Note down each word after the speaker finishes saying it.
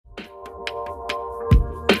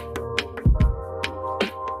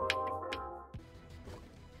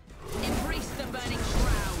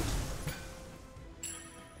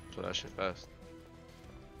fast.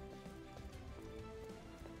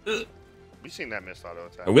 You seen that missed auto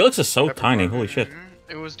attack? Wheelix is so tiny. Holy shit.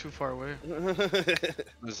 It was too far away.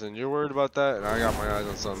 Listen, you're worried about that, and I got my eyes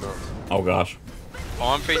on something else. Oh gosh. Oh,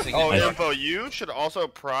 I'm facing. Oh, info. You should also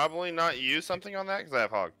probably not use something on that because I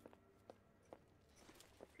have hog.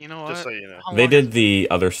 You know what? Just so you know. They did the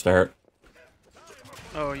other start.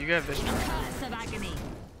 Oh, you got vision.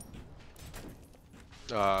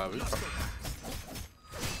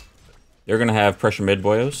 They're gonna have pressure mid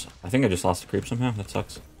boyos. I think I just lost the creep somehow. That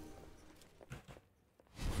sucks.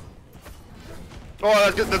 Oh,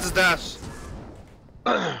 that's good. That's his dash.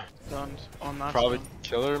 Done on that. Probably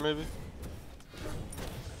killer, maybe.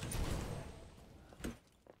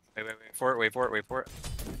 Wait for it.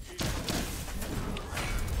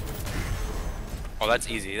 Oh, that's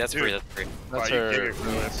easy. That's free. That's free. That's her.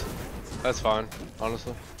 That's fine,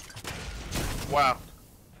 honestly. Wow.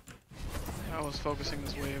 I was focusing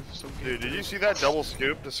this wave. So Dude, did you see that double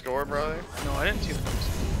scoop to score, brother? No, I didn't see the double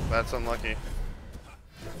scoop. That's unlucky.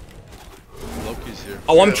 Loki's here.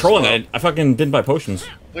 Oh, I'm trolling. I fucking didn't buy potions.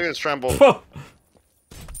 Look at this tremble.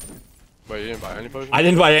 Wait, you didn't buy any potions? I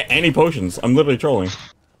didn't buy any potions. I'm literally trolling.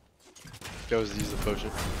 Goes to use the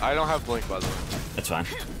potion. I don't have blink, by the way. That's fine.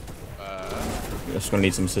 Just gonna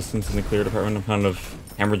need some assistance in the clear department. I'm kind of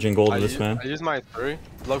hemorrhaging gold to this man. I used my 3.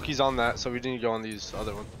 Loki's on that, so we didn't go on these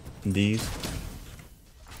other ones. D's.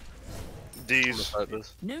 D's.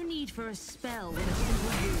 No need for a spell with a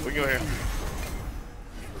simple move. We can go here.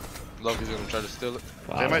 Loki's gonna try to steal it.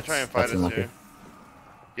 Wow, They might try and fight us unlucky. here.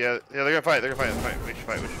 Yeah, they're gonna fight. They're gonna fight. We should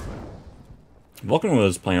fight. Vulcan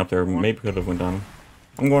was playing up there. Maybe could have went down.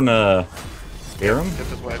 I'm going to spear him. Get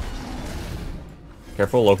this way.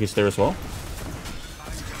 Careful, Loki's there as well.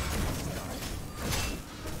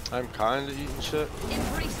 I'm kinda eating shit.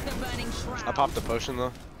 Embrace the burning shroud. I popped the potion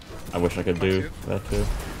though. I wish I could do that too.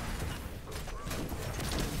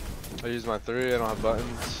 I used my 3. I don't have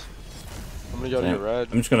buttons. I'm gonna go to your red.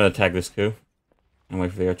 I'm just gonna attack this coup and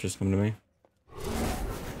wait for the archers to come to me.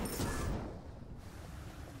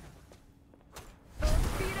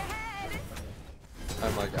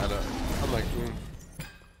 I'm like,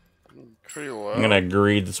 Pretty low. I'm gonna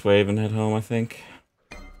greed this wave and head home, I think.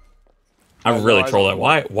 I really trolled that.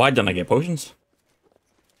 Why didn't I get potions?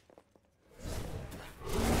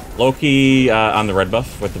 Loki on the red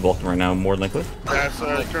buff with the Vulcan right now, more than likely. That's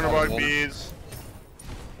Turnabog beads.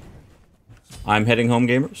 I'm heading home,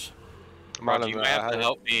 gamers. Rocky, you might have to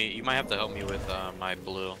help me. You might have to help me with my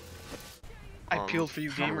blue. I peeled for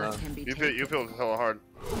you, gamer. You peeled hella hard.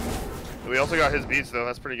 We also got his beads though.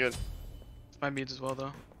 That's pretty good. My beads as well,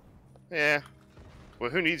 though. Yeah. Well,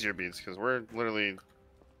 who needs your beads? Because we're literally.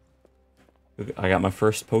 I got my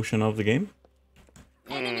first potion of the game.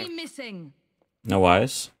 Enemy missing. No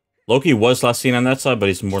eyes. Loki was last seen on that side, but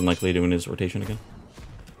he's more than likely doing his rotation again.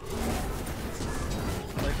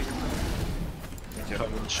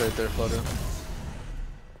 Coming straight there, Flutter.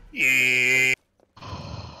 Yeah.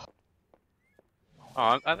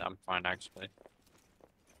 Oh, I'm fine actually.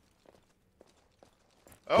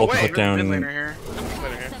 Oh Vulcan wait. put down. Mid laner here.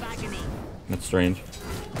 That's strange.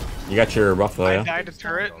 You got your buff though, I yeah? died to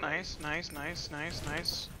turret. Nice.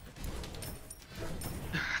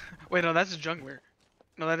 Wait, no, that's a jungler.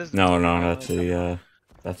 No, that is. No,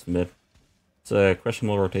 that's the mid. It's a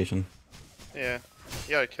questionable rotation. Yeah.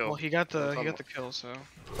 You gotta kill. Well, he got the kill, so.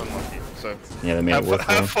 Unlucky. So. Yeah, they made it work.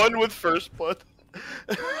 Have fun with first blood.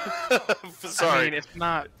 Sorry. I mean, it's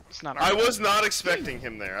not. I was not expecting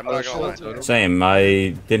him there. I'm not gonna lie. Same.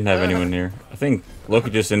 I didn't have anyone here. I think Loki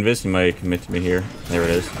just invis. He might commit to me here. There it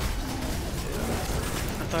is. I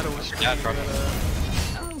thought it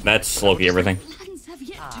was. That's Loki. Everything.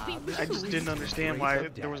 I just didn't understand why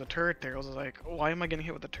there was a turret there. I was like, why am I getting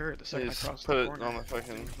hit with the turret the second I crossed put the it corner? on the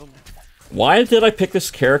fucking. Why did I pick this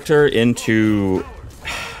character into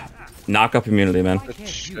knock-up immunity, man? Yeah,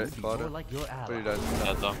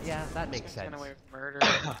 that makes sense. Murder.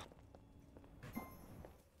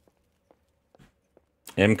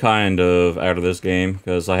 I'm kind of out of this game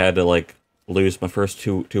because I had to like lose my first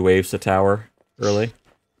two waves to tower early.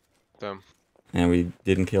 Damn. And we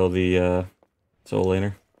didn't kill the solo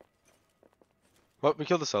laner. What? We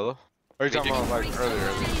killed the solo? Or are you talking about like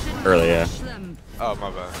earlier? Early, yeah. Oh,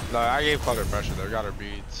 my bad. No, I gave Flutter pressure though. Got her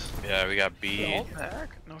beads. Yeah, we got bead.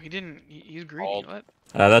 No, he didn't. He's greedy. What?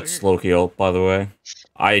 That's Loki ult, by the way.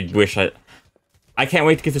 I wish I can't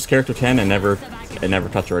wait to get this character 10 and never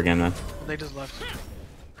touch her again, man. They just left.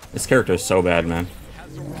 This character is so bad, man.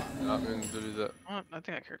 Not mean to do that. I think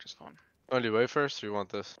that character's fun. Want to do wave first, or you want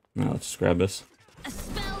this? No, let's just grab this. A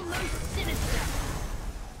spell most sinister.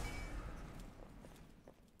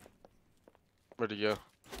 Where'd he go?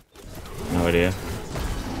 No idea.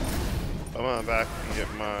 I'm gonna back and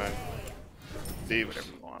get my Steve. Whatever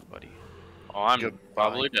you want, buddy. Oh, I'm Goodbye.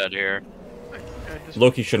 probably dead here. I just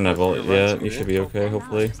Loki shouldn't have ult yet. You should be okay,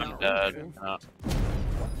 hopefully. I'm dead.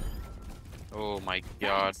 Oh my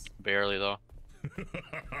god. Barely though.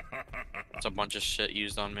 It's a bunch of shit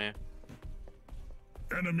used on me.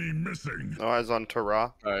 Enemy missing. No eyes on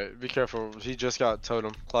Tara. Alright, be careful. He just got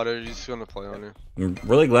totem. Claudio, he's just gonna play on you. I'm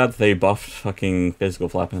really glad that they buffed fucking physical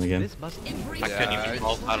flapping again. This must be I couldn't even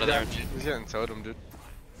vault out of there. He's getting totem, dude.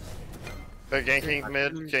 They're ganking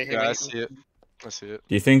mid. Ganking Yeah, I mid. see it. I see it.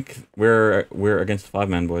 Do you think we're against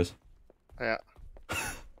 5-man, boys? Yeah.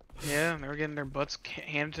 Yeah, they were getting their butts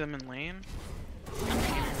handed to them in lane.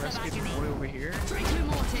 Rescue the boy over here.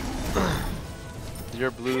 Your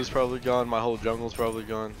blue's probably gone. My whole jungle's probably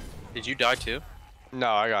gone. Did you die too? No,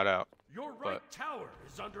 I got out. Your right tower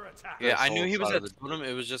is under attack. Yeah, I knew whole he was side at of the- totem.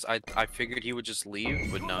 It was just I figured he would just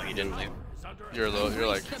leave, but no, he didn't leave. You're low. You're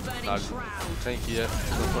like not tanky yet.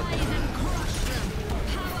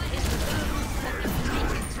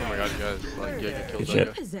 Oh my god, you guys like giga killed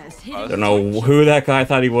Shit. that guy. Don't know who that guy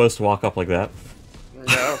thought he was to walk up like that. Yeah,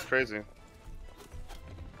 that was crazy.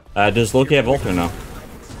 Does Loki have ult or no?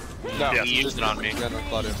 No, Yeah. He used it on me. Yeah, no,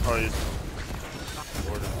 Claudio. Oh, you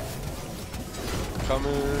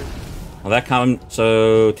Coming. Well, that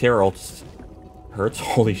so Terra ult hurts.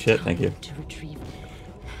 Holy shit! Thank you.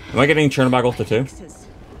 Am I getting Chernobog ult too?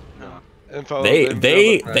 Info.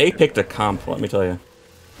 They picked a comp. Let me tell you.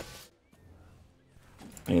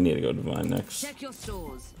 I need to go divine next. Check your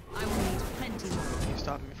stores. I will need plenty more. He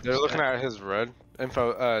stopped me from They're looking stacking. at his red.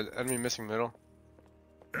 Info. Enemy missing middle.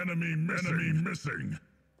 Enemy missing.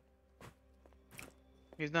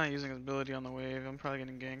 He's not using his ability on the wave. I'm probably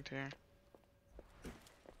getting ganked here.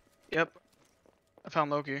 Yep. I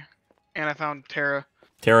found Loki. And I found Terra.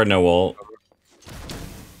 Terra no ult.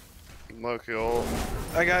 Loki ult.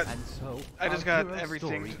 I And so just our got hero's everything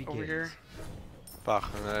story over begins. here.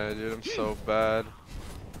 Fuck, man, dude, I'm so bad.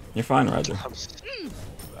 You're fine, Roger.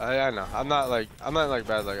 I know. I'm not like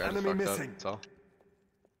bad. Like I just fucked up. That's all.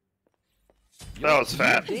 That was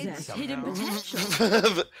fat. Possess hidden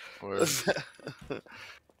potential. Word.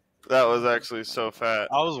 That was actually so fat.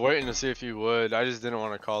 I was waiting to see if you would. I just didn't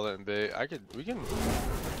want to call it and bait. We can.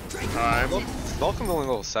 I'm Vulcan's only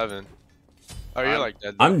level 7. Oh, you're like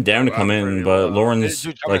dead. I'm down to come in, but Lauren's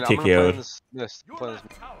Dude, come like in. I'm gonna play on TKO'd. this. Play this.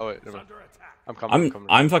 Oh wait, never mind. I'm coming. I'm coming.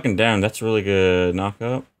 I'm fucking down. That's really good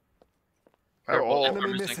knockup. They're ult.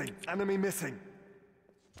 Enemy missing.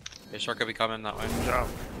 Yeah, shark could be coming that way. Jump.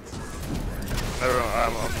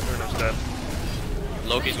 I'm pretty much dead.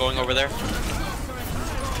 Loki's going over there.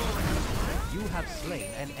 You have slain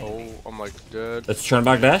an enemy. Oh, I'm like dead. Let's turn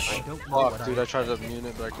back dash. I don't know what Fuck, dude, I tried to mute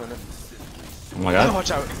it, but I couldn't. Oh my god.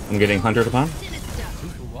 Watch out. I'm getting hunted upon.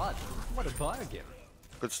 what? What a bargain.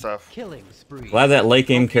 Good stuff. Killing spree. Glad that late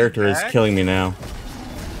game character is killing me now.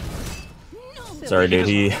 Sorry,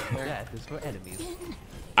 dude. Death is for enemies.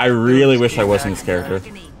 I really wish I wasn't this character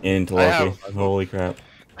into I Loki. have- Holy crap.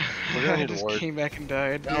 We're gonna I need just ward. came back and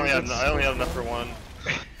died. I only have enough for one.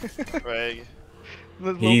 Reg.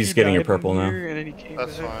 He's Loki getting your died purple now. here, and then he came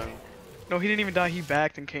That's back. fine. No, he didn't even die. He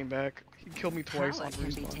backed and came back. He killed me twice Power on can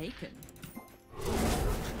be respawn. taken.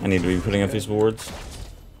 I need to be putting up these boards.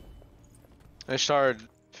 Ishard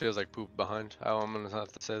feels like poop behind. I'm gonna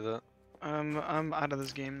have to say that. I'm out of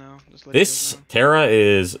this game now. Just let you This guys know. Terra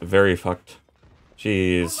is very fucked.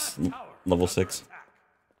 She's level 6.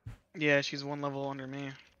 Yeah, she's one level under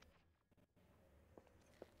me.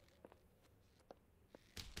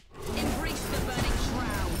 Embrace the burning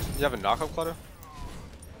shroud. You have a knockup, Claudio?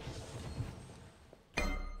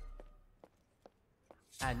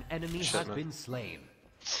 An enemy Shit, has man. been slain.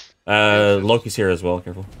 Loki's here as well.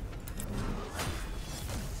 Careful.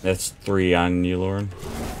 That's 3 on you, Lauren.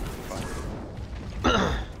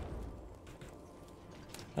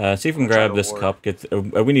 See if we can try grab to this ward.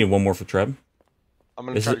 cup. We need one more for Treb. I'm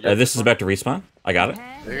gonna This try is to get this is about to respawn. I got it.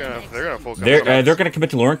 They're gonna full come. They're gonna commit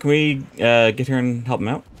to Lauren. Can we get here and help them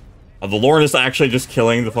out? The Lauren is actually just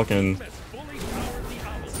killing the fucking.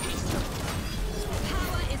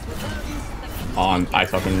 Oh, I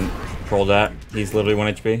fucking trolled that. He's literally 1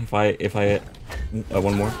 HP. If I hit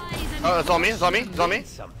one more. Oh, it's on me. It's on me. It's on me.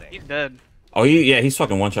 Something. He's dead. Oh, he's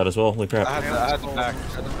fucking one shot as well. Holy crap. I had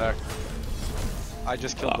the back. I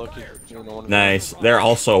just killed Loki. Nice. They're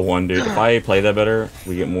also 1, dude. If I play that better,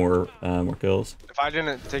 we get more kills. If I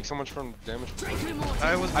didn't take so much from damage,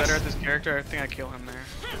 I was better at this character. I think I kill him there.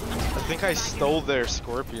 I think I stole their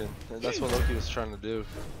scorpion. And that's what Loki was trying to do.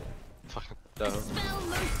 Fucking dumb. Spell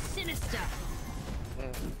most sinister.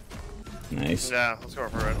 Nice. Yeah, let's go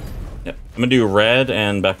for it. Yep. I'm gonna do red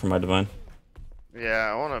and back for my divine.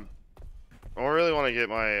 Yeah, I really want to get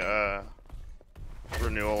my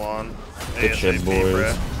renewal on. Good shit, boys.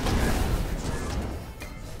 bruh.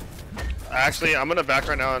 Actually, I'm gonna back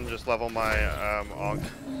right now and just level my Onk.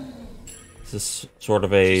 This is sort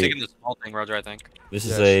of She's a. taking the small thing, Roger, I think. This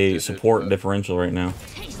Yeah, is a she did, support but- differential right now.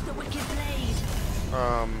 Taste the wicked blade.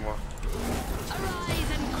 Arise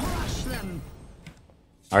and crush them.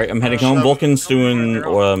 All right, I'm heading home. Vulcan's doing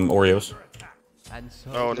Oreos. And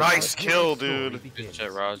so Oh, nice kill, dude. Good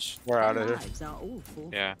shit, Raj. We're out of here. Lives are awful.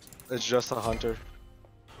 Yeah. It's just a hunter.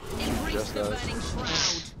 Embrace Just the us. burning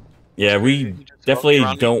shroud. Yeah, we definitely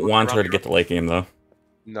Around me, don't want around her me. to get the late game though.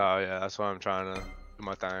 No, yeah, that's why I'm trying to do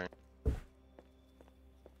my thing.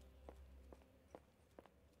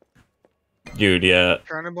 Dude, yeah.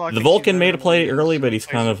 Trying to block The Vulcan Q9 made a play boys. early, but he's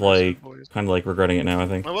kind of like Boys. regretting it now. I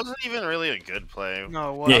think. It wasn't even really a good play.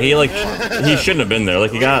 No, what? Yeah, he shouldn't have been there.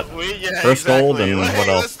 Like he got Yeah, first gold exactly. and Like, what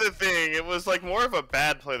else? That's the thing. It was like more of a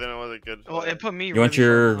bad play than it was a good play. Well, it put me. You want really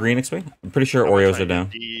your far green behind. XP? I'm pretty sure I'm gonna Oreos try are down.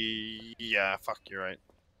 and Yeah, fuck, you're right.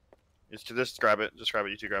 Just grab it. Just grab it.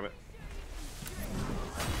 You two grab it.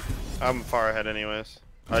 I'm far ahead anyways.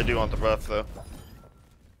 I do want the buff though.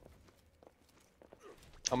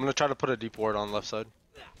 I'm gonna try to put a deep ward on left side.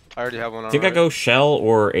 I already have one on. I think I right. go Shell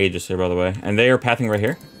or Aegis here, by the way. And they are pathing right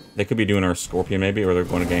here. They could be doing our Scorpion maybe, or they're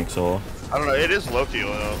going to gank solo. I don't know. It is Loki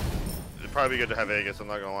though. It'd probably be good to have Aegis. I'm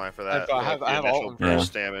not gonna lie for that. I have The all initial of them.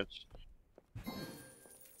 burst damage.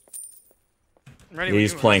 I'm ready when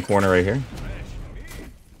He's you are. playing corner right here.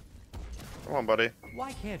 Come on, buddy.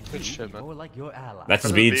 why can't Good you shit, be man. more like your ally? That's his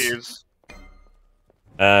Some beads.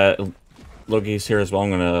 Loki's here as well. I'm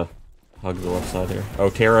gonna hug the left side here. Oh,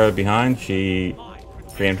 Terra behind. She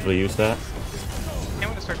preemptively used that. Can't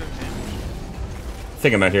wait to start doing damage.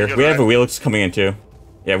 Think I'm out here. Good We have a ride. Wheelix coming in too.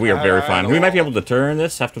 Yeah, we are I- very I fine. know. We might be able to turn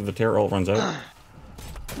this after the Terra ult runs out.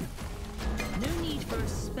 No need for a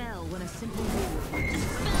spell when a simple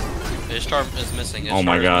rule. Ishtar is missing. Oh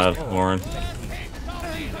my Ishtar is god, Lauren. Face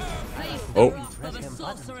Oh. the wrath of a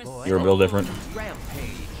sorceress. You're a build different.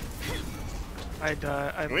 Rampage. I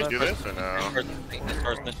Can we do this or no?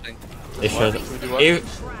 missing. Ishtar's missing.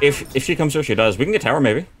 If she comes through, she does. We can get tower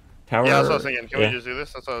maybe. Tower. Yeah, that's what I was thinking. Can yeah. we just do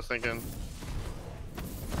this? That's what I was thinking.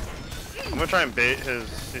 I'm gonna try and bait his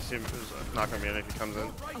CC. Is not gonna be in if he comes in.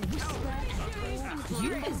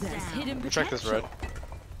 You possess hidden Let me check this red.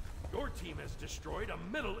 Your team has destroyed a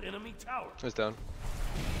middle enemy tower. It's down.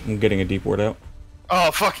 I'm getting a deep ward out. Oh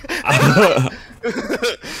fuck!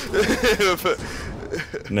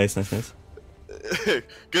 Nice.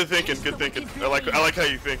 Good thinking. Good thinking. I like how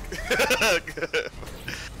you think.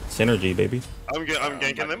 Synergy, baby. I'm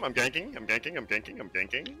ganking them. I'm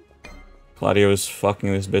ganking. Claudio's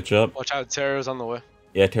fucking this bitch up. Watch out, Terra's on the way.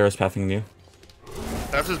 Yeah, Terra's pathing you.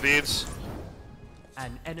 That's his beads.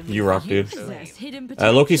 An enemy You rock, You dude. possess hidden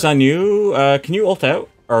potential. Loki's on you. Can you ult out?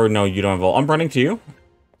 Or no, you don't have ult. I'm running to you.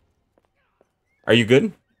 Are you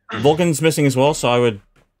good? Vulcan's missing as well, so I would.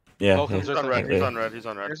 Yeah. Vulcan's yeah. He's on red. Yeah. He's on red. He's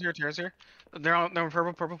on red. Tears here. They're on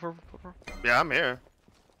purple. Yeah, I'm here.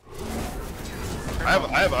 I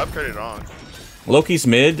have upgraded on. Loki's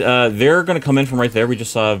mid. They're gonna come in from right there. We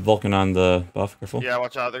just saw Vulcan on the buff. Careful. Yeah,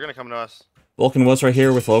 watch out. They're gonna come to us. Vulcan was right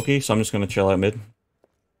here with Loki, so I'm just gonna chill out mid.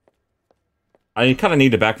 I kind of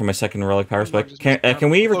need to back for my second relic power spec. Can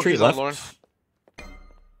we retreat Loki's on left? Lauren.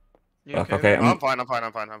 You Fuck, okay, I'm fine. I'm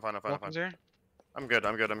fine. Vulcan's here. I'm good.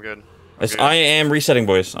 I am resetting,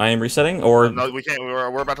 boys. I am resetting, or No, we can't.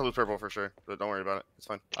 We're about to lose purple for sure. But don't worry about it. It's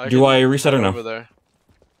fine. do can I reset or head no? Over there.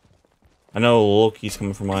 I know Loki's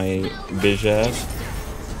coming for my bitch ass.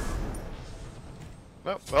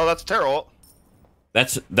 No, well, that's Terra.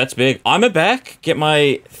 That's big. I'm at back. Get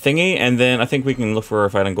my thingy, and then I think we can look for a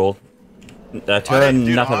fight on gold. Terra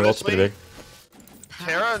Dude, not having ult's pretty big.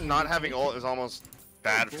 Terra not having ult is almost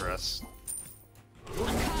bad for us. Curse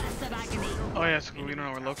of agony. Oh yeah, so we don't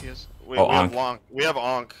know where Loki is. We Ankh. have Lonk. We have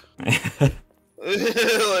Onk.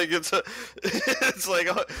 Like it's like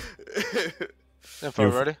If we're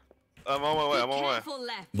ready. I'm on my way. Be careful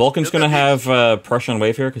left. Vulcan's gonna have pressure on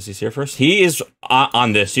wave here because he's here first. He is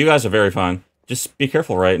on this. You guys are very fine. Just be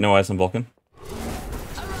careful, right? No eyes on Vulcan.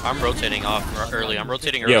 I'm rotating off early. I'm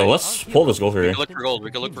rotating early. Yo, let's pull this gold We here. can look for gold. We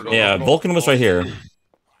can look for gold. Yeah, Vulcan was right here.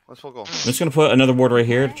 Let's full go. I'm just gonna put another ward right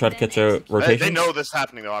here to try to catch a They rotation. know this is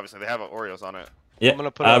happening though. Obviously, they have Oreos on it. Yeah, I'm gonna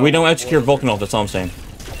put we don't execute Vulcan ult. That's all I'm saying.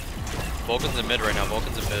 Vulcan's in mid right now.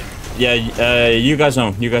 Vulcan's in mid. Yeah, you guys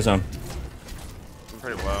own. You guys own. I'm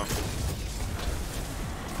pretty low.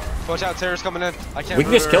 Watch out, Terra's coming in. I can't. We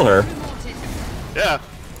can move just kill her. Yeah.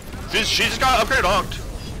 She just got upgraded onked.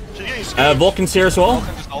 She's getting scared. Vulcan's here as well.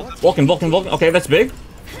 Just ult it. Vulcan. Okay, that's big.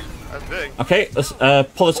 That's big. Okay, let's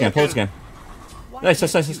pull this again. Pull this again. Nice. You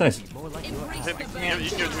give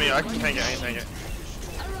it to me. I can tank it. I can tank it.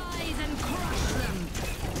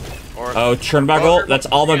 Or Oh, turn back ult. That's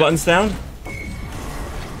all my buttons down.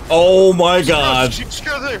 Oh my god.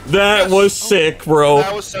 That was sick, bro.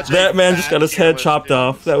 That man just got his head chopped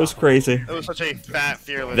off. That was crazy. That was such a fat,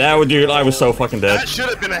 fearless. That would, dude, I was so fucking dead. That should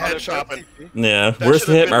have been a head chopping. Yeah, where's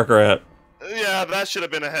the hit marker at? Yeah, that should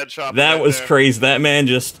have been a head chopping. That was crazy. That man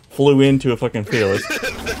just flew into a fucking fearless.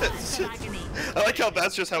 I like how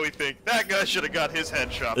that's just how we think. That guy should have got his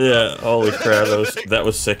head chopped. Yeah, holy crap, that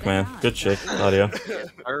was sick, man. Good shit, audio.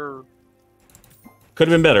 Could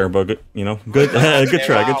have been better, but good, you know, good, good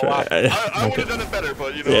try, good try. I would have done it better,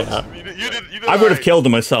 but you know, yeah. you did I would have killed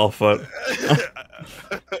him myself, but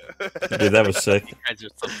dude, that was sick.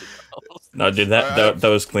 No, dude, that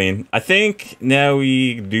was clean. I think now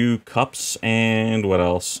we do cups and what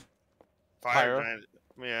else? Pyro.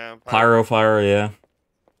 Yeah. Pyro, yeah.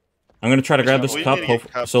 I'm gonna try to grab this cup.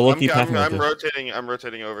 So Loki, I'm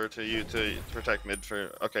rotating over to you to protect mid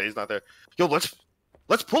for. Okay, he's not there. Yo, let's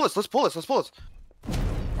pull this. Let's pull this.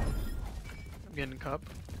 I'm getting cup.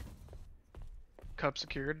 Cup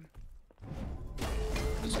secured.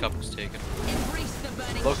 This cup was taken.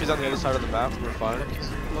 Loki's on the other side of the map. We're fine.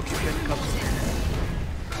 Loki's getting cup secured.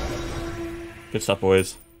 Good stuff,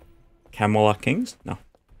 boys. Camelot Kings? No.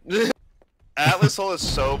 Atlas Soul is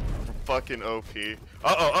so fucking OP.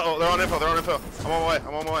 Uh-oh, they're on info.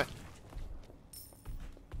 I'm on my way.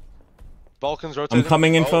 Vulcan's rotating. I'm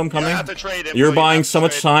coming, info, I'm coming. Info, You're buying so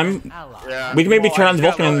much time. Yeah. We can maybe turn on the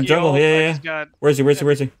Vulcan in the jungle. Yeah. Where's he?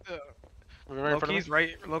 Loki's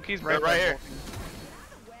right here.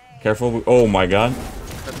 Careful. Oh my god.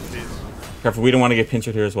 Careful, we don't want to get pinched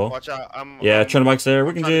here as well. Watch out. Yeah, Chernobog's there.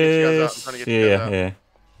 We can just... Yeah.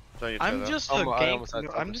 I'm just a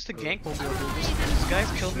gank mobile, dude. This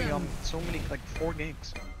guy's killed me on so many, like 4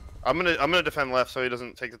 ganks. I'm gonna defend left so he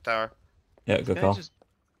doesn't take the tower. Yeah, good call.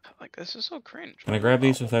 Like, this is so cringe. Can I grab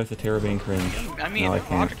these without the terror being cringe? I mean, no, I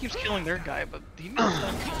Roger keeps killing their guy, but he knows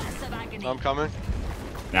that. I'm coming.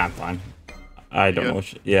 Nah, I'm fine. I don't know.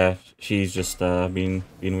 Yeah, she's just being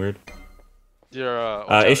weird.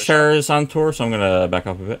 Ishtar is on tour, so I'm gonna back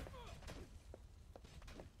up a bit.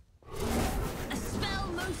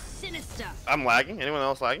 I'm lagging. Anyone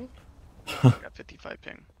else lagging? I got 55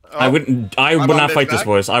 ping. Oh, I would not fight this,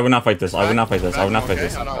 boys. I would not fight this. I would not fight this. I'm not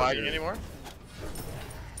lagging anymore.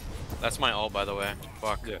 That's my ult, by the way.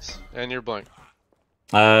 Fuck. Yes. And your blink.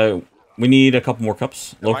 We need a couple more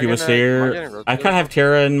cups. Loki was here. I kind of have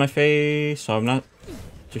Terra in my face, so I'm not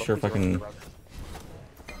too sure if I can.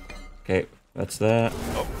 Okay, that's that.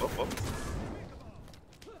 Oh.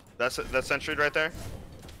 That's sentry right there.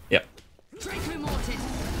 Yep.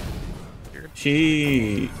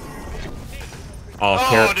 She.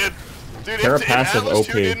 Oh, dude. Terra passive Atlas OP.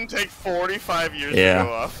 2 didn't take 45 years to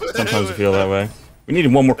go off. Sometimes I feel that way. We need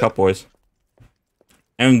one more cup, boys.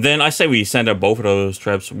 And then I say we send out both of those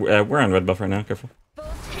traps. We're on red buff right now. Careful.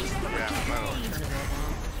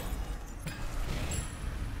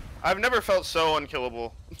 I've never felt so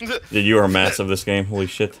unkillable. Dude, you are massive this game. Holy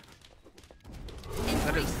shit.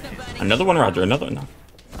 Another one, Roger. Another one. No.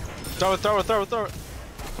 Throw it.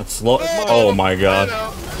 Let's slow. Oh my god.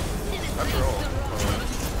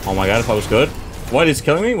 Oh my god, if I was good. What is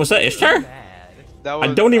killing me? Was that Ishtar?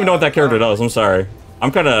 I don't even know what that character does. I'm sorry.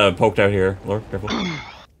 I'm kind of poked out here. Lord, careful.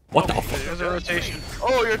 What the fuck? There's a rotation.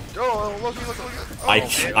 Look.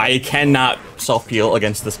 I cannot self-heal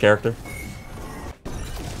against this character.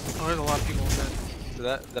 Oh, there's a lot of people in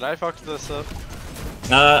that. Did I fuck this up?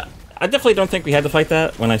 I definitely don't think we had to fight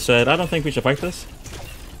that when I said I don't think we should fight this.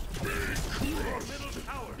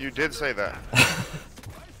 You did say that.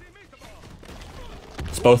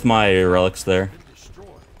 It's both my relics there.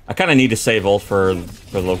 I kind of need to save ult for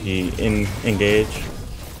Loki in engage.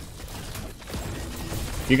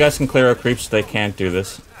 If you guys can clear out creeps, they can't do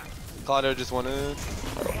this. Claudio just went in.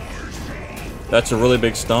 That's a really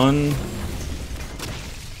big stun.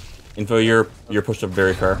 Info, you're pushed up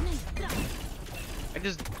very far. I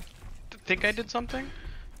just think I did something.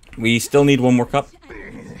 We still need one more cup.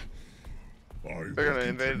 They're gonna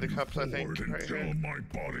invade the cups, I think. Right here.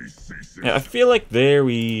 Yeah, I feel like there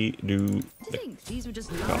we do. These were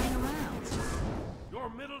just lying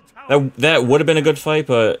around. That would have been a good fight,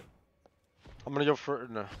 but I'm gonna go for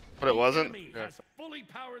no. But it wasn't. Yeah.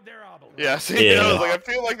 Yeah, see, I was like, I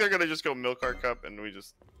feel like they're gonna just go milk our cup, and we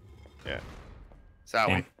just,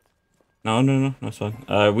 Sally. No, that's fine.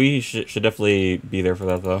 We should definitely be there for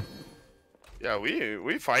that though. Yeah,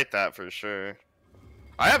 we fight that for sure.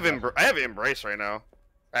 I have Embrace right now,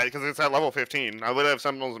 because it's at level 15. I would have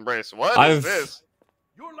Sentinel's Embrace. What is this?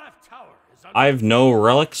 Your left tower is under I have no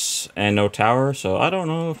relics and no tower, so I don't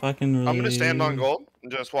know if I can really... I'm gonna stand on gold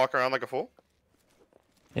and just walk around like a fool.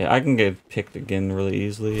 Yeah, I can get picked again really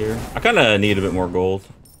easily here. I kind of need a bit more gold.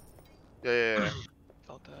 Yeah.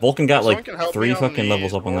 Vulcan got like Someone can help 3 me on fucking the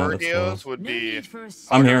levels up on that. That's Orgios wild. would be...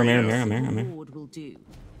 I'm here. Reward will do.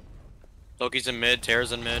 Loki's in mid,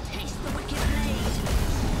 Terra's in mid. Taste the wicked blade.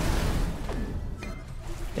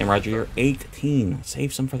 Damn, Roger, you're 18.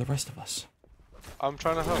 Save some for the rest of us. I'm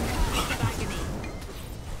trying to help.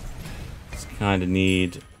 Just kind of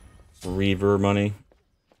need Reaver money.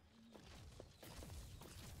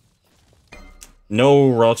 No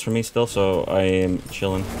relics for me still, so I am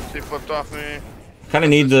chilling. She flipped off me. Kind of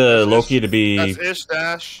need the Loki to be... That's Ish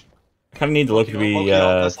Dash. Kind of need the Loki to be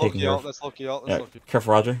That's taking Loki care out. of. That's Loki out. Yeah, That's Loki.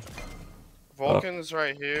 careful, Roger. Vulcan's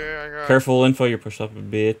right here. I got... Careful, info. You're pushed up a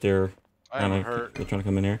bit. They're I am trying hurt. to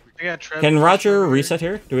come in here. We got Trev Can Roger over here. reset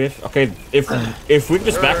here? Do we have... Okay, if we can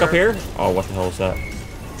just back up here... Oh, what the hell is that?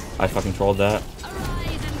 I fucking trolled that.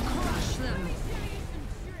 Arise and crush them.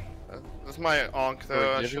 That's my onk though.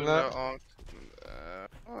 Are I we should giving have that? onked.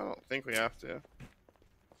 I don't think we have to.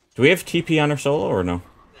 Do we have TP on our solo or no?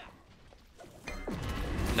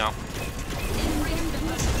 No.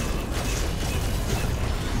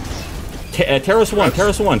 Terrace 1,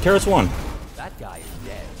 Terrace 1, Terrace 1. That guy is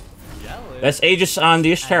dead. Jealous. That's Aegis on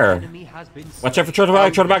the Ishtar. Enemy has been Watch out for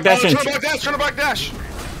Chortobag dash in. Turn back dash!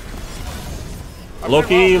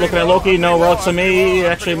 Loki, looking at Loki, no relics on me.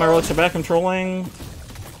 Actually, my relics are back, I'm trolling.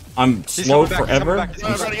 I'm slow forever. I'm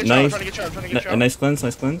trying to get Nice. you. Nice cleanse,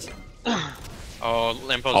 nice cleanse. Oh,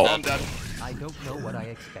 Limpo's Oh. I'm dead. dead. I don't know what I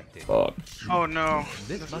expected. Fuck. Oh no.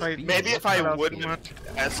 This This must fight- be- Maybe if I wouldn't much.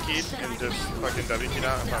 S-keyed and just fucking W-keyed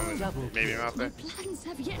out, if I'm maybe I'm out there. Plans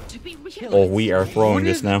have yet to be realized. Oh, we are throwing What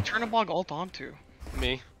this is now. Chernobog ult onto?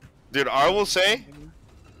 Me. Dude, I will say,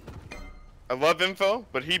 I love info,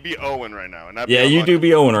 but he'd be Owen right now. And that'd be Yeah, you unlucky. do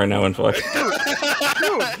be Owen right now, info. Dude,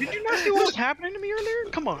 did you not see what was happening to me earlier?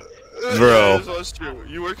 Come on. Bro. That's true.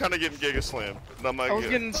 You were kind of getting Giga Slammed. Not my I was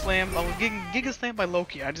getting slammed. I was getting Giga slammed by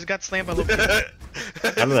Loki. I just got slammed by Loki. How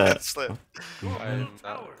did that? Slam. I am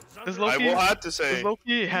not. This I Loki, will have to this say,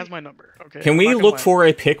 Loki has my number. Okay. Can I'm we not gonna look lie. for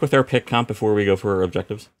a pick with our pick comp before we go for our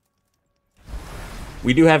objectives?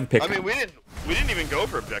 We do have a pick I mean, comp. we didn't even go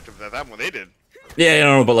for objective that one. They did. Yeah, I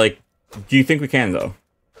know, but like, do you think we can though?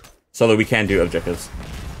 So that we can do objectives.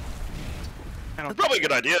 I It's don't probably a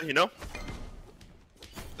good idea, you know.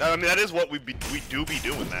 I mean, that is what we do be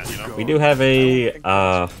doing that, you know. We do have a We do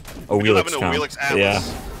Wheelix have a comp. Wheelix Yeah,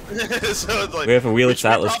 Atlas. So it's like, we have a we Wheelix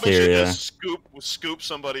Atlas probably tier. should Yeah. just scoop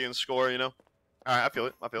somebody and score, you know. All right, I feel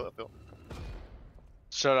it.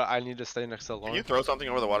 Shut up. I need to stay next to Can you Lauren. throw something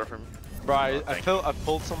over the water for me? Bro, I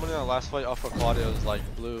pulled somebody on the last fight off of Claudio's like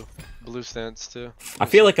blue stance too. I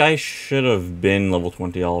feel like I should have been level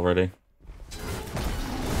 20 already.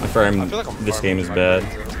 My firm, I feel like I'm this game is farming my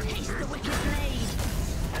bad. cards, Taste the wicked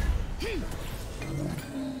blade.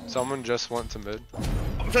 though. Someone just went to mid.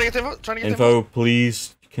 I'm trying to get the info. Info,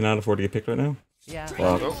 please. Cannot afford to get picked right now. Yeah.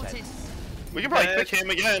 Fuck. We can probably pick him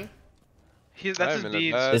again. That's I his am in a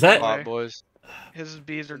beads. bad Is that- spot, boys? His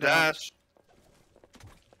beads are down. Dash.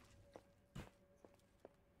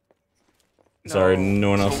 Sorry,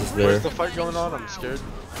 no one else is there. Where's the fight going on? I'm scared.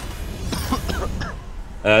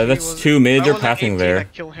 That's two mid. They're pathing there. I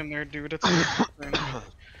kill him there, dude. That's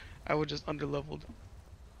I would just underleveled.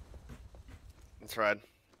 Let's ride.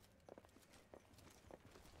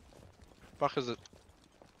 Fuck is it?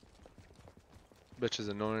 Bitch is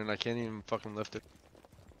annoying. I can't even fucking lift it.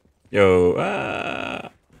 Yo,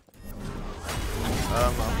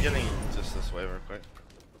 I'm getting just this way real quick.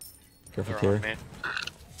 careful They're on here. me.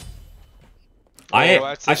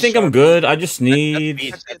 I think I'm good. I just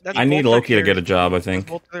need I need both Loki their to get a carries. job. I That's think.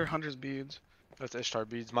 both their 100's beads. That's Ishtar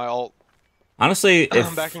beads. My ult. Honestly,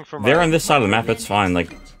 if backing for they're my- on this side of the map, it's fine.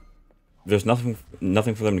 Like, there's nothing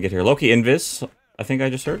for them to get here. Loki invis. I think I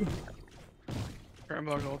just heard.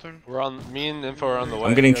 Chernobog ulted. We're on. Me and Info are on the way.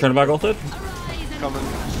 I'm getting You guys Chernobog ulted. coming.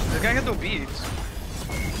 This guy has no beads.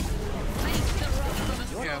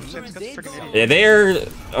 Your Yeah, team that's is dead. freaking idiot. Yeah, they're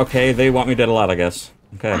okay. They want me dead a lot, I guess.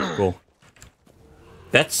 Okay, cool.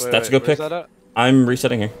 That's Wait, a good where's pick. that at? I'm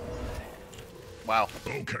resetting here. Wow.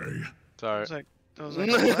 Sorry. That was like,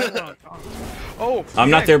 oh! I'm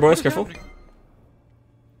not there, boys. Careful.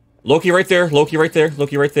 Loki right there. Loki right there.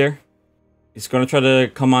 Loki right there. He's gonna try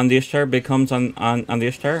to come on the Ishtar. Big comes on the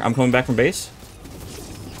Ishtar. I'm coming back from base.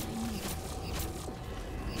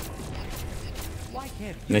 Why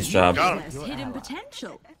can't Nice job. Got him. There's hidden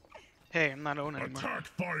potential. Hey, I'm not own anymore.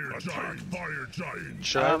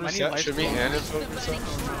 Should I I need reset? life Should me steal. and Info reset?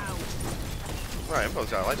 Right, info's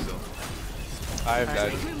got life steal. I have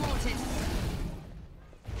died.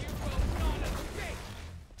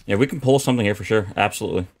 Yeah, we can pull something here for sure.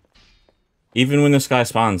 Absolutely. Even when this guy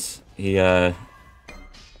spawns, he doesn't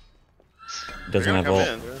have ult.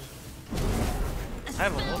 In. I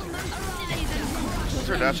have a ult.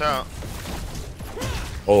 Sure, dash out.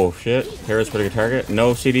 Oh shit. Tara's pretty good target.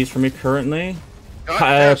 No CDs for me currently.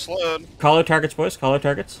 Tara slowed. Call out targets, boys. Call out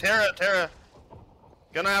targets. Tara.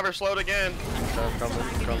 Gonna have her slowed again.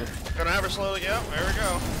 Coming. Gonna have her slowed again. There we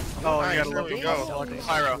go. Oh, Nice, you gotta there love we it. go.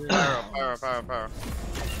 Pyro.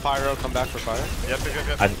 Pyro, come back for fire. Yep.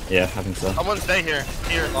 Yeah, I think so. Someone stay here.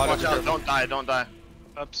 Here, watch out. Don't die.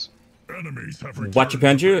 Ups. Watch your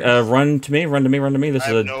Panju. Run to me. This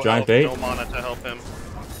is a giant bait. No mana to help him.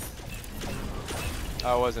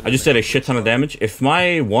 I just did a shit ton of damage. If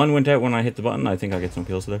my one went out when I hit the button, I think I'll get some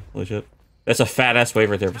kills there. Holy shit. That's a fat ass wave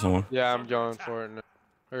right there for someone. Yeah, I'm going for it.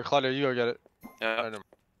 Or Claudia, you go get it. Yeah.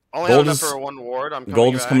 Only Gold have is- for one ward. I'm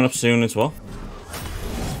Gold is coming up soon as well.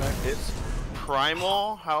 It's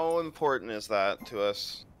primal. How important is that to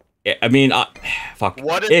us? Yeah, I mean, fuck.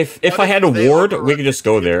 What If what I had a they ward, overrun- we could just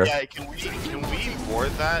go there. Yeah, can we ward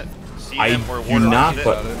that? See I them or do ward not, around it?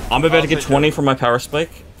 but I'm about to get 20 for my power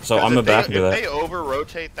spike, so I'm about to do If that. they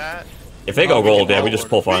over-rotate that, If they go gold, yeah, we just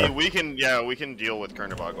pull fire. we can deal with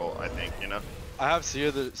Carnival gold, I think, you know? I have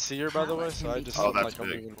Seer by the way, so I just Oh, that's like I'm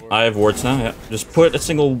big. moving forward. I have wards now, yeah. Just put a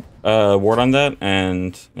single ward on that,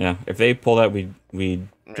 and yeah, if they pull that, we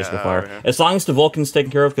just go Yeah, fire. yeah. As long as the Vulcan's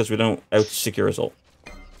taken care of, because we don't out-secure his ult.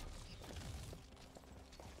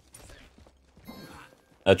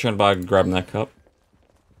 Chernobog grabbing that cup.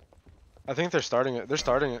 I think they're starting it.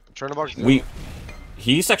 Chernobog's doing We... it.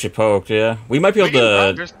 He's actually poked, yeah. We might be able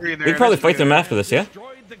to... There's three there. We can probably there's three fight them there. after this, yeah?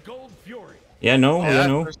 Destroyed the Gold Fury. Yeah, no.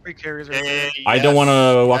 There's three carriers right there. I don't want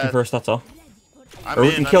to walk in first, that's all. Or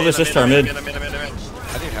we can kill this to our mid. I'm in. I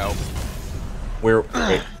need help.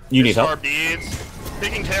 Wait, you need Ishtar help? beads.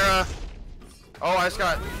 Picking Terra. Oh, I just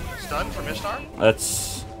got stunned from Ishtar.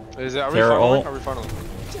 That's... Is it? Are we Terra funneling? ult. Are we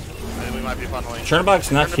funneling? Maybe we might be funneling.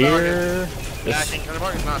 Chernobog's not Chernobog here. Backing.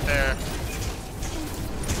 Chernobog is not there.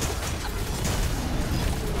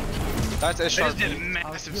 That's I Ishtar. just did a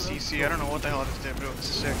massive CC. I don't know what the hell I just did, but it was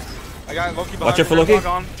sick. I got Loki behind Watch it for me. Loki. Turn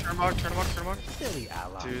on. Turn. Silly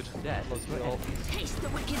ally. Dude, That is Loki your ult.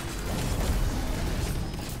 enemy.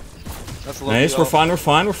 That's Loki Nice, we're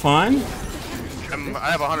ult. fine.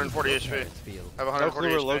 I have 140 HP. I have No 140 clue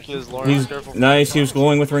where HP. Loki is, Lauren. He's Careful. nice, he was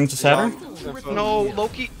glowing with Rings of Saturn. No,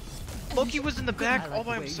 Loki was in the back all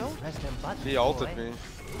by himself. He ulted me.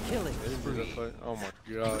 Killing spree. Oh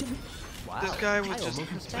my god. Wow. This guy was I just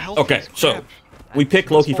almost healthy Okay, as so crap. we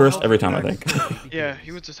pick Loki first every time, I think. Yeah,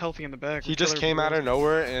 he was just healthy in the back. He just came out of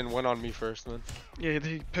nowhere and went on me first, man. Yeah,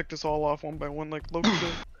 he picked us all off one by one like Loki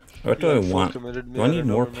did. What do I Full want? committed me Do I out need of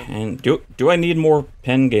more nowhere, man. pen? Do I need more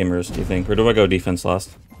pen gamers? Do you think, or do I go defense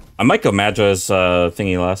last? I might go Magi's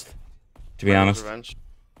thingy last. To be honest, Revenge.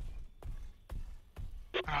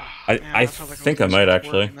 I think I might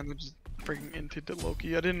actually. And then I just freaking into the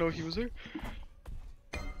Loki. I didn't know he was there.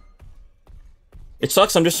 It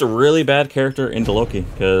sucks. I'm just a really bad character into Loki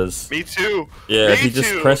because Me too. yeah, Me he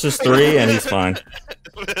just too. presses 3 and he's fine.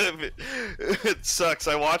 It sucks.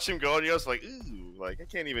 I watched him go and he was like, ooh, like I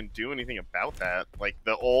can't even do anything about that. Like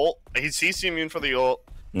the ult, he's CC immune for the ult.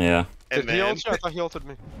 Yeah. And Did he then, ult you? I thought he ulted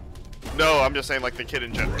me. no, I'm just saying like the kid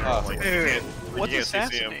in general. Oh. Like, Wait, you what's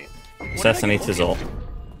can't CC him. assassinate? When did I get Assassinates his Loki ult.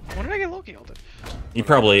 ulted? When did I get Loki ulted? He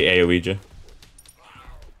probably AoE'd you.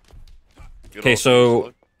 Good Okay, ult, so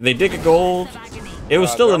good they did get gold. It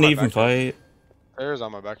was still they're an on my even back fight. Claire's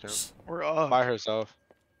on my back here. We're up, By herself.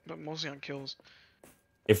 but mostly on kills.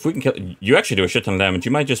 If we can kill, you actually do a shit ton of damage.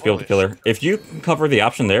 You might just be able to kill her. If you can cover the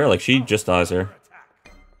option there, like she just dies there.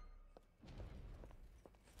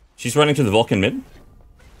 She's running to the Vulcan mid.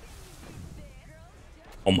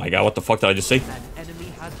 Oh my god, what the fuck did I just say? An enemy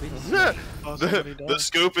has been Yeah. Oh, somebody the died.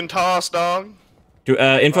 scoop and toss, dog.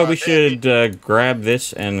 Info, we should grab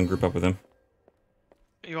this and group up with him.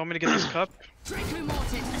 You want me to get this cup?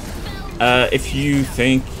 If you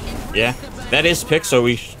think, yeah, that is pick, so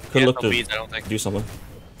we could Yeah, look no to beads, I don't think. do something.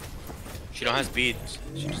 She don't have beads.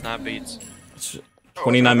 She does not have beads. It's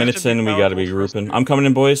 29 minutes in, we gotta be grouping. I'm coming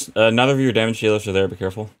in, boys. Neither of your damage dealers are there, be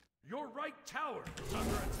careful. Your right tower is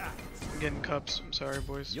under attack. I'm getting cups. I'm sorry,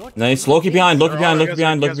 boys. Nice, Loki behind, Loki behind, You Loki guys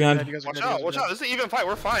behind, are- Loki you guys are behind. dead, you guys are Watch dead, you out, guys are watch dead. out. This is an even fight.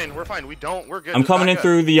 We're fine. We're fine. We're good. I'm Just coming in back up.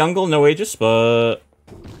 through the jungle, no Aegis, but...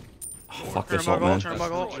 Oh, fuck this ult, man. Turn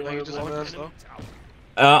bug ult. You just ult this though.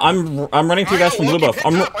 I'm running through guys from blue buff.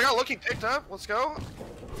 I got Loki picked up. Let's go.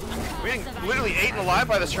 We're getting literally eaten alive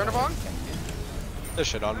by this Chernobog. This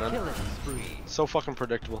shit on, man. killing spree. So fucking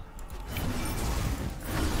predictable.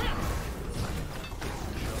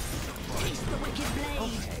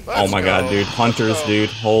 Oh my god, dude. Hunters, dude.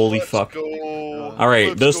 Holy fuck.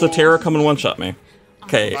 Alright, does the Terror come and one-shot me?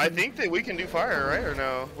 Okay. I think that we can do fire, right? Or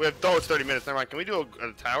no? We have. Oh, it's 30 minutes. Never mind. Can we do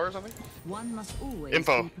a tower or something? One must always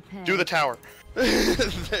Info. be prepared. Do the tower.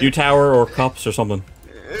 Do tower or cups or something.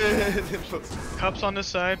 Cups on this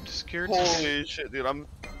side, secured. Holy shit, dude!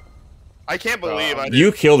 I can't believe I.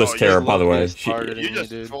 You kill this oh, Terror, by the way. You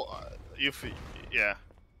just. Yeah.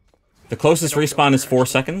 The closest respawn is 4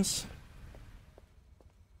 seconds.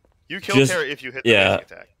 You kill Terror if you hit the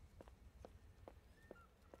basic attack.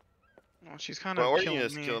 Well, she's kind of Well, killing you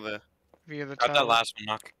just me kill the. via the Got tower. that last one,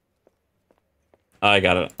 knock. I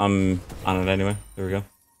got it. I'm on it anyway. There we go.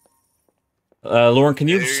 Lauren, can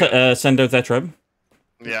you send out that trib?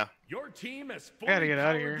 Yeah. Your team has Gotta get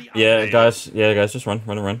out of here. Yeah, guys. Yeah, guys. Just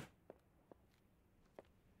run.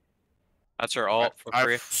 That's her ult for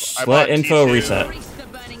free. Let info reset.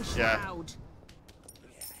 Yeah. I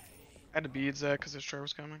had to beads that because the star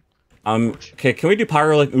was coming. Okay, can we do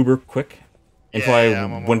pyro like uber quick? Info Yeah,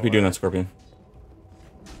 I wouldn't be doing that Scorpion.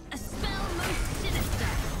 A spell most sinister.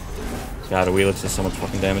 God, a Wheelix does so much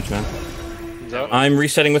fucking damage, man. I'm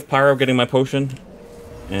resetting with pyro, getting my potion,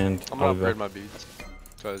 and I'm gonna upgrade my beads.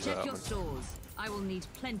 Cause, Check your stores. I will need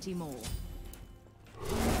plenty more.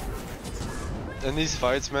 in these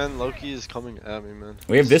fights, man, Loki is coming at me, man.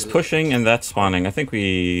 we have this pushing and that spawning. I think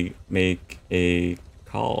we make a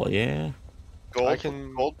call, yeah?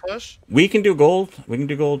 Gold push? We can do gold.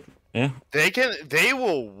 Yeah. They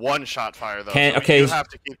will one-shot fire though. Can, so okay, you have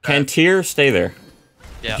to keep that. can Tyr stay there?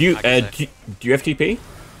 Yeah. Do you, I can stay. do you have TP?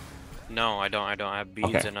 No, I don't. I have beads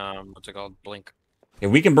Okay. and what's it called? Blink. Yeah,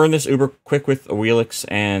 we can burn this uber quick with a Wheelix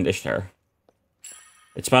and Ishtar.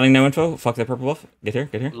 It's spawning no info. Fuck that purple buff. Get here.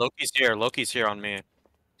 Loki's here. Loki's here on me.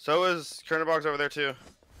 So is Kernabog's over there too.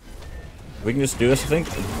 We can just do this, I think.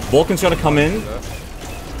 Vulcan's gonna come in.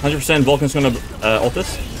 100% Vulcan's gonna ult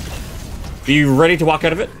this. Be ready to walk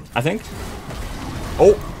out of it, I think.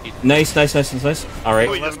 Oh, nice. Alright.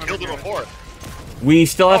 Oh, he just killed him before. We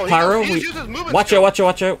still have pyro. He uses movement Watch skill.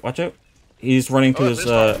 out. He's running to his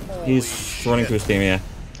running to his team, yeah.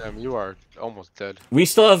 Damn, you are almost dead. We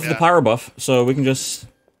still have the pyro buff, so we can just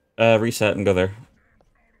reset and go there.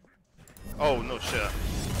 Oh no shit.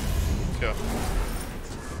 Let's go.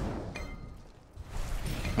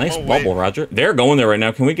 Nice bubble, Roger. They're going there right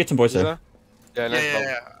now. Can we get some boys there? Yeah, nice bubble.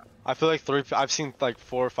 Yeah. I feel like I've seen like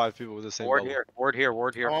 4 or 5 people with the same Ward bubble. here.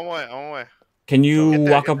 Ward here. I'm on my way. Can you Get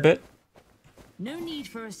there, walk get up a bit? No need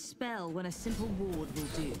for a spell when a simple ward will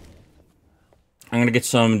do. I'm gonna get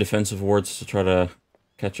some defensive wards to try to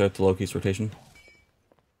catch out to Loki's rotation.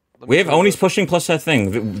 We have Oni's pushing plus that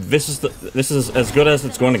thing. This is as good as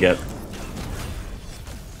it's going to get.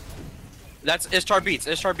 That's Ishtar beats.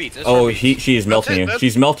 Oh, she is melting you.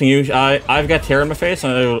 She's melting you. I've got Terror in my face,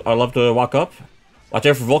 and I love to walk up. Watch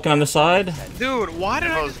out for Vulcan on this side. Dude, why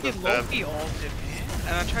did I just get Loki ulted, man?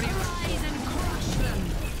 And I tried to use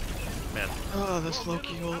Man. Oh, this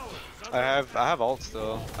Loki ult. I have ult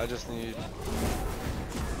still. I just need.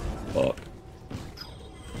 Fuck.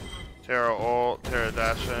 Terra ult, Terra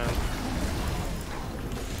dash in.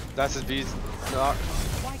 That's his beads. No.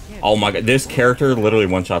 Oh my god, this character literally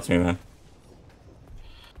one-shots me, man.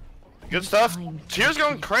 Good stuff. Tyr's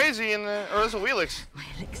going crazy in the. Or is it Wheelix? My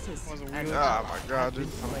elixirs. Oh my god, dude.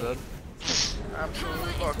 I'm dead.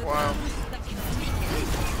 Absolutely fuck wow.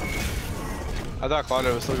 I thought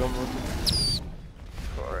Claudio was still going with.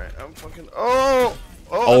 Alright, I'm fucking. Oh!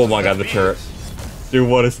 Oh my god, the turret. Dude,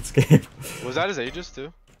 what is this game? Was that his Aegis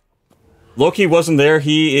too? Loki wasn't there.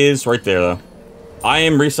 He is right there, though. I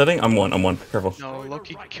am resetting. I'm one. Careful. No,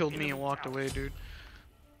 Loki killed me and walked away, dude.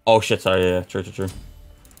 Oh shit, sorry. Yeah, true.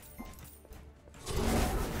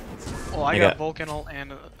 Oh, I got Vulcan ult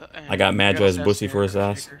and I got Magi's bussy for his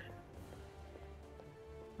ass.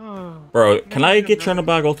 Bro, can I get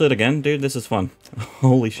Chernobog ulted again? Dude, this is fun.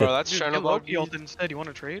 Holy shit. Bro, that's Dude, Loki Chernobog. ulted instead. You want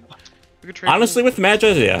to trade? We could trade. Honestly, with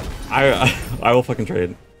Magi's, yeah. I will fucking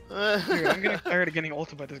trade. Dude, I'm getting tired of getting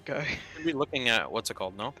ulted by this guy. We'll be looking at what's it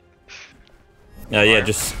called? No. Yeah,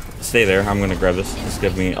 just stay there. I'm gonna grab this. This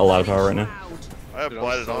gives me a lot of power right now. I have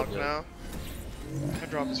blighted Onk now. I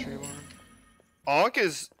dropped this free one. Onk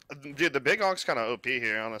is. Dude, the big Onk's kind of OP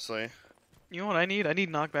here, honestly. You know what I need? I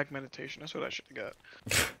need knockback meditation. That's what I should have got.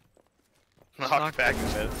 Knockback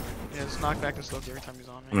is it. Yeah, just knock back this Loki every time he's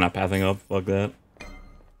on me. I'm not pathing up like that.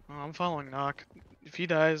 Oh, I'm following Knock. If he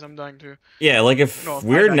dies, I'm dying too. Yeah, like if No, if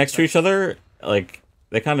we're I next die, to each other, like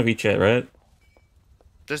they kind of each it, right?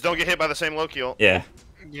 Just don't get hit by the same Loki ult. Yeah.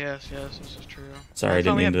 Yes, this is true. Sorry, I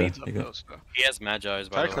didn't mean to. Beads up, though, so. He has Magi's.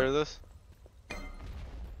 Can I clear this?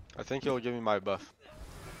 I think it'll give me my buff.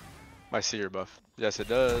 My seer buff. Yes, it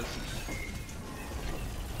does.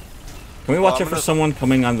 Can we watch out for someone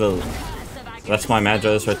coming on the... That's my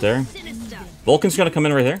Magi's right there. Vulcan's gonna come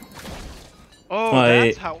in right there. Oh,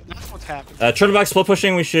 that's what's happening. Turtleback split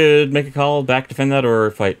pushing, we should make a call, back defend that,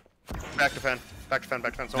 or fight? Back defend. Back defend.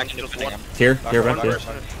 Back defend. Someone just one. Here, back here.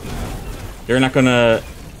 They're not gonna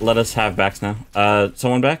let us have backs now.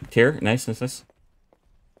 Someone back. Tier. Nice. If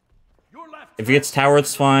he gets tower,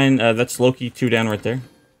 it's fine. That's Loki 2 down right there.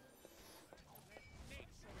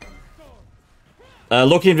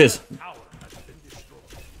 Loki invis.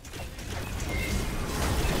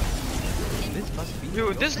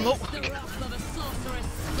 Dude, this Loki.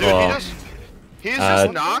 Dude, he's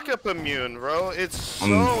just knock-up immune, bro. It's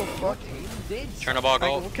so fucking... Turn the ball,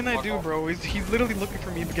 go. What can I do, bro? He's literally looking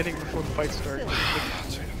for me beginning before the fight starts.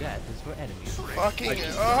 That is for enemies. Fucking...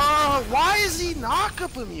 why is he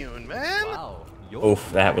knock-up immune, man? Wow.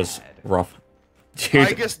 Oof, that was rough. Dude.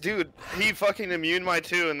 I guess, dude, he fucking immune my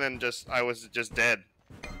 2 and then I was just dead.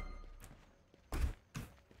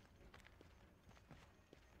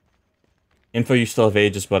 Info, you still have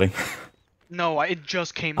ages, buddy. No, it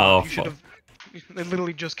just came Oh, up. You should have. It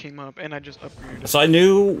literally just came up, and I just upgraded. So I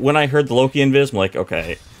knew when I heard the Loki invis, I'm like,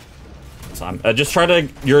 okay. So I'm, just try to...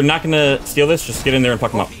 You're not gonna steal this, just get in there and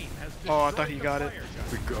fuck him up. Oh, I thought he got it.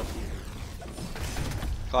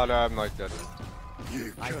 Claudio, I'm like that.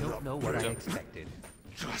 I don't know what I expected.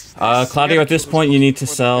 Claudio, at this point, you need to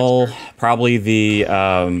sell probably the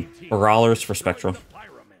Brawlers for Spectral.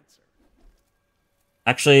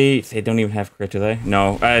 Actually, they don't even have crit, do they?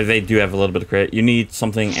 No, they do have a little bit of crit. You need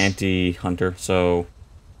something anti-hunter, so...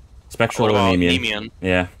 Spectral or Nemean.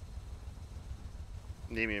 Yeah.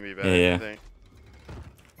 Nemean be bad, yeah. I think.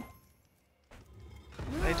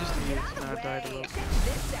 I just need to not die to Loki.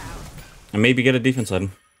 And maybe get a defense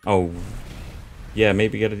item. Oh. Yeah,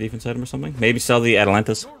 maybe get a defense item or something. Maybe sell the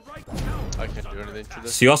Atalantis. I can't do anything to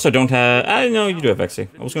this. So you also don't have... I know you do have XC.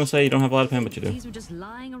 I was gonna say you don't have a lot of pen, but you do. These were just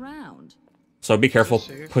lying around. So be careful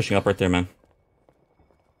pushing up right there, man.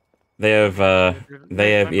 They have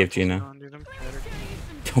EFG now.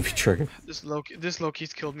 Don't be triggered. This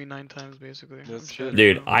Loki's killed me 9 times basically.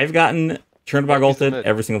 Dude, I've gotten Turnback ulted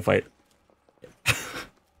every single fight.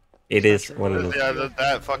 It is what it is.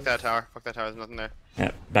 Yeah, fuck that tower. Fuck that tower, there's nothing there.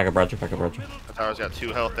 Yeah, back up Roger, back up Roger. The tower's got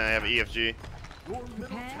 2 health and I have EFG.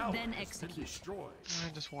 Prepare, then execute. I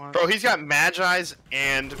just want. Bro, he's got Magi's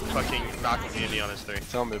and fucking knock immunity on his 3.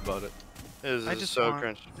 Tell me about it. This is so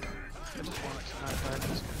cringe. I just want to not die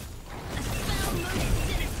this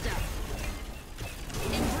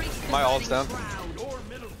guy. My ult's down.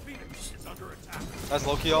 That's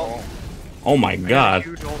Loki ult. Oh my god.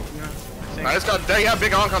 I just got. They have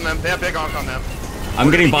big onk on them. They have big onk on them. I'm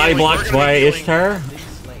getting body blocked by Ishtar.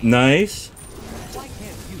 Nice. Why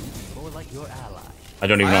can't you be more like your ally? I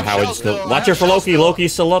don't even know how I just killed. Watch out for Loki.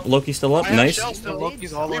 Loki's still up. Loki's still up. Nice.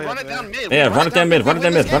 Loki's all the way Run up it down mid. Yeah, run it down mid. Run it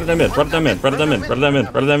down mid. Run it down mid. Run it down mid. Run it down mid. Run it down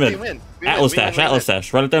mid. Run it down mid. Atlas dash. Atlas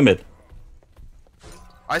dash. Run it down mid.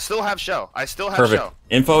 I still have shell. I still have Perfect. shell.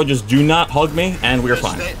 Info, just do not hug me, and we're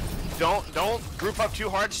Just fine. don't group up too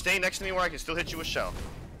hard. Stay next to me where I can still hit you with shell.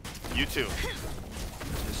 You too.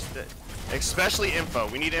 Especially info.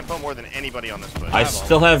 We need info more than anybody on this push. I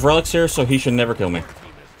still have relics here, so he should never kill me.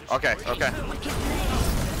 Okay.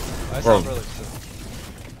 Bro. Alright,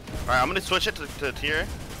 I'm gonna switch it to tier.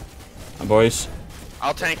 Boys.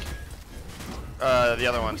 I'll tank the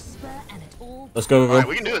other one. Let's go. Alright,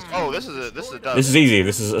 we can do this. Oh, this is a dub. This is easy.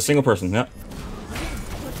 This is a single person. Yep.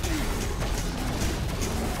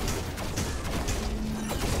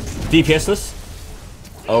 DPS this.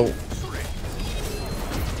 Oh.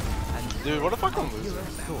 Dude, what a fucking loser.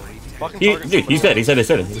 Fucking Dude, he's dead. He's dead. He's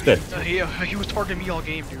dead. He's dead. He was targeting me all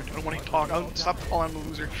game, dude. I don't want to talk. I'll stop calling him a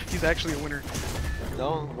loser. He's actually a winner.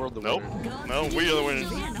 No, we're the winner. No, we are the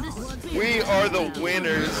winners. We are the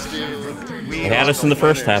winners, dude. They had us in the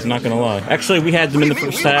first half, not gonna lie. Actually, we had them in the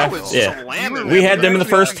first half. Yeah. We had them in the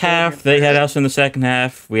first half. They had us in the second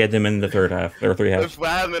half. We had them in the third half. There were 3 halves. We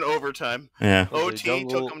had them in overtime. Yeah. OT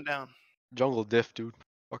took them down. Jungle diff, dude.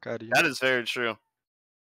 Fuck out of here. That is very true.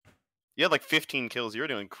 You had like 15 kills. You were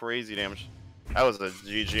doing crazy damage. That was a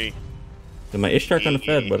GG. Did my Ishtar kind of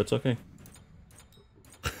fed, but it's okay.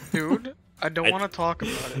 Dude, I don't want to talk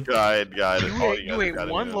about it. Guide. You ate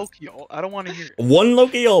one Loki ult. I don't want to hear it. One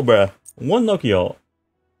Loki ult, bruh. One Loki ult.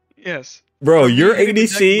 Yes. Bro, your hit the deck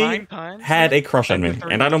ADC 9 times, had a crush on me,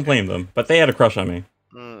 and I don't blame them, but they had a crush on me.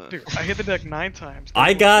 Dude, I hit the deck 9 times.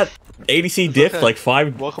 I got ADC diffed like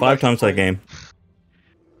five Welcome back times to that game.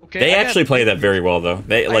 Okay. They I actually got played that very well, though.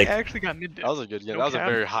 They I like. actually got mid diff. That was a good game. No That was a cap.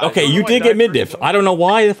 very high. Okay, I don't you know why did I get died mid first, diff. though. I don't know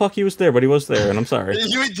why the fuck he was there, but he was there, and I'm sorry.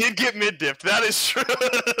 You did get mid dipped. That is true.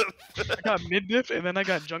 I got mid diff and then I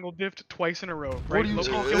got jungle diffed twice in a row. Right? are you Loki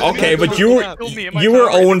talking killed about? me, Okay, but Loki you were killed me in my you were tower,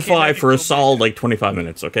 and 0 then and came back 5 for a killed me solid again. like 25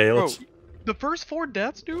 minutes. Okay, Bro, let's. The first 4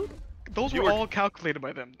 deaths, dude, those You were were- all calculated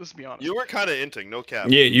by them. Let's be honest. You were kind of inting, no cap.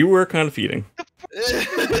 Yeah, you were kind of feeding.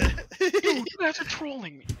 Dude, you guys are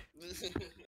trolling me.